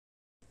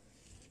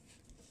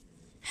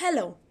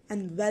Hello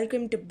and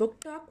welcome to Book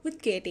Talk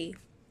with Katie.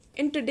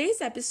 In today's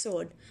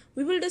episode,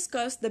 we will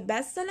discuss the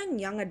best-selling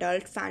young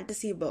adult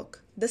fantasy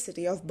book, The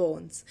City of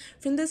Bones,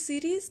 from the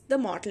series The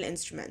Mortal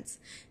Instruments,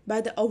 by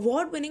the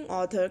award-winning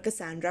author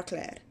Cassandra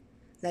Clare.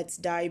 Let's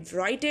dive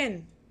right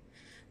in.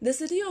 The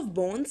City of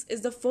Bones is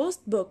the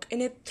first book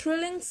in a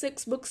thrilling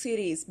six-book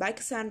series by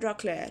Cassandra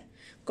Clare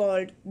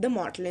called The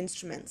Mortal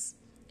Instruments.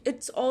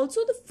 It's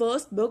also the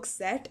first book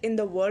set in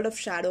the world of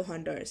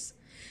Shadowhunters.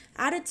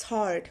 At its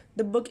heart,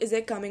 the book is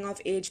a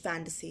coming-of-age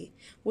fantasy,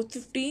 with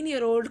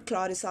 15-year-old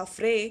Clarissa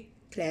Frey,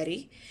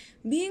 Clary,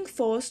 being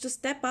forced to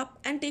step up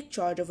and take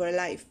charge of her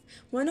life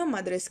when her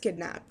mother is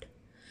kidnapped.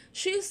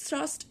 She is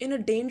thrust in a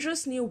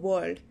dangerous new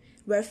world,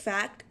 where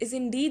fact is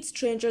indeed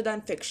stranger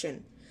than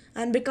fiction,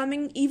 and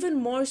becoming even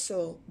more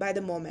so by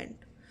the moment.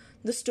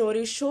 The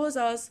story shows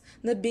us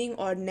that being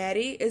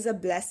ordinary is a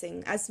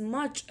blessing as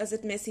much as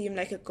it may seem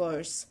like a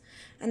curse,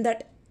 and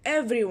that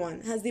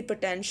everyone has the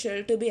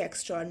potential to be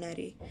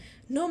extraordinary,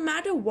 no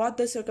matter what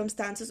the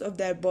circumstances of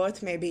their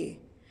birth may be.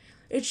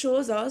 It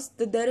shows us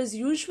that there is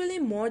usually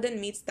more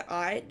than meets the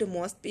eye to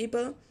most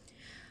people,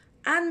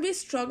 and we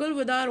struggle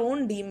with our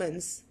own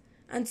demons,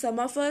 and some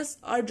of us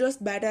are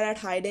just better at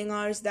hiding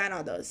ours than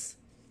others.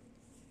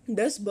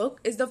 This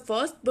book is the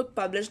first book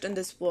published in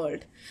this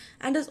world,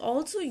 and is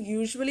also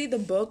usually the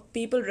book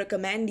people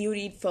recommend you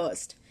read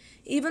first,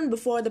 even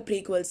before the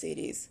prequel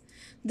series.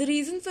 The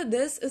reason for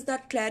this is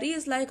that Clary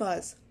is like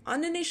us,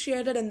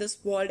 uninitiated in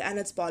this world and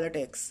its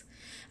politics,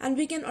 and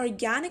we can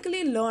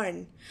organically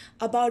learn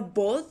about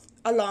both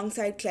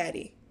alongside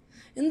Clary.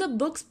 In the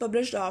books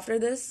published after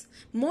this,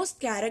 most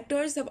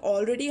characters have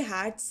already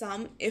had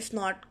some, if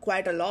not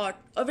quite a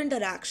lot, of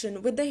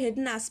interaction with the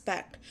hidden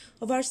aspect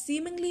of our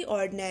seemingly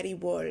ordinary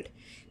world,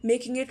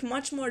 making it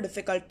much more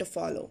difficult to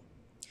follow.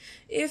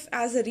 If,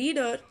 as a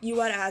reader,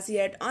 you are as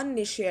yet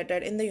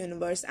uninitiated in the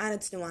universe and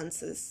its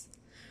nuances.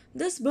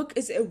 This book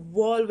is a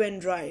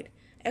whirlwind ride,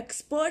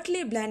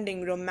 expertly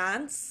blending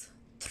romance,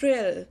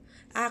 thrill,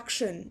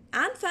 action,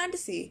 and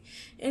fantasy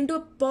into a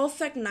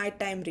perfect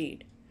nighttime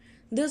read.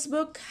 This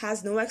book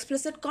has no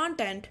explicit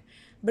content,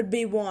 but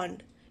be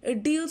warned,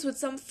 it deals with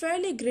some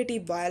fairly gritty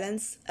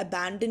violence,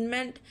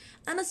 abandonment,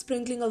 and a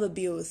sprinkling of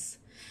abuse,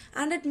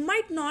 and it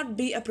might not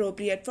be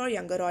appropriate for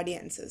younger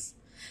audiences.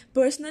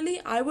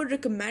 Personally, I would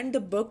recommend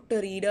the book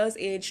to readers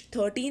aged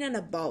 13 and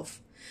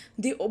above.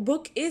 The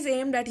book is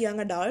aimed at young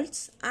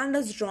adults, and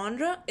its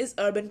genre is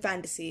urban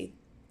fantasy.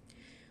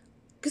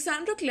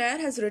 Cassandra Clare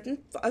has written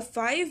a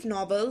 5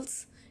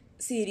 novels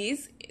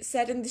series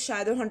set in the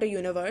Shadowhunter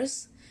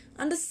universe,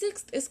 and the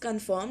 6th is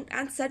confirmed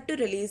and set to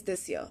release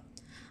this year.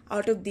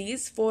 Out of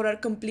these, 4 are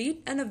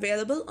complete and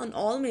available on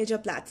all major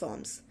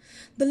platforms.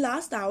 The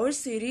Last Hours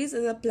series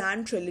is a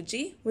planned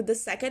trilogy, with the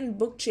second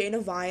book Chain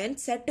of Iron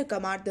set to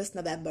come out this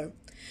November.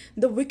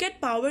 The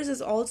Wicked Powers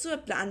is also a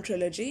planned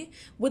trilogy,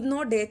 with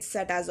no dates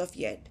set as of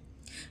yet.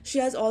 She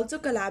has also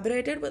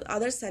collaborated with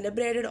other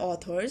celebrated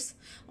authors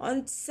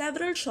on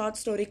several short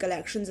story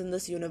collections in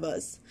this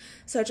universe,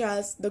 such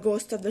as The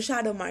Ghost of the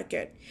Shadow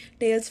Market,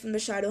 Tales from the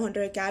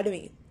Shadowhunter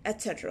Academy,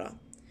 etc.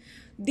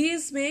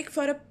 These make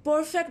for a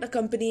perfect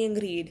accompanying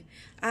read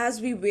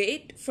as we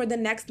wait for the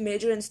next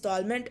major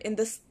installment in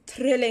this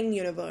thrilling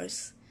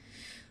universe.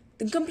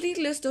 The complete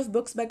list of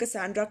books by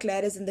Cassandra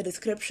Clare is in the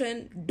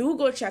description. Do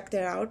go check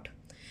that out.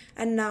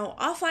 And now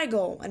off I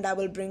go, and I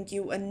will bring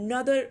you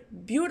another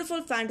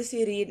beautiful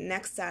fantasy read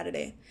next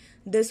Saturday.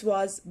 This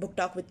was Book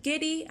Talk with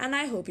Katie, and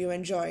I hope you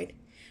enjoyed.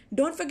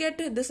 Don't forget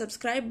to hit the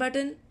subscribe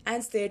button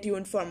and stay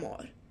tuned for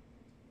more.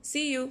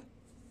 See you.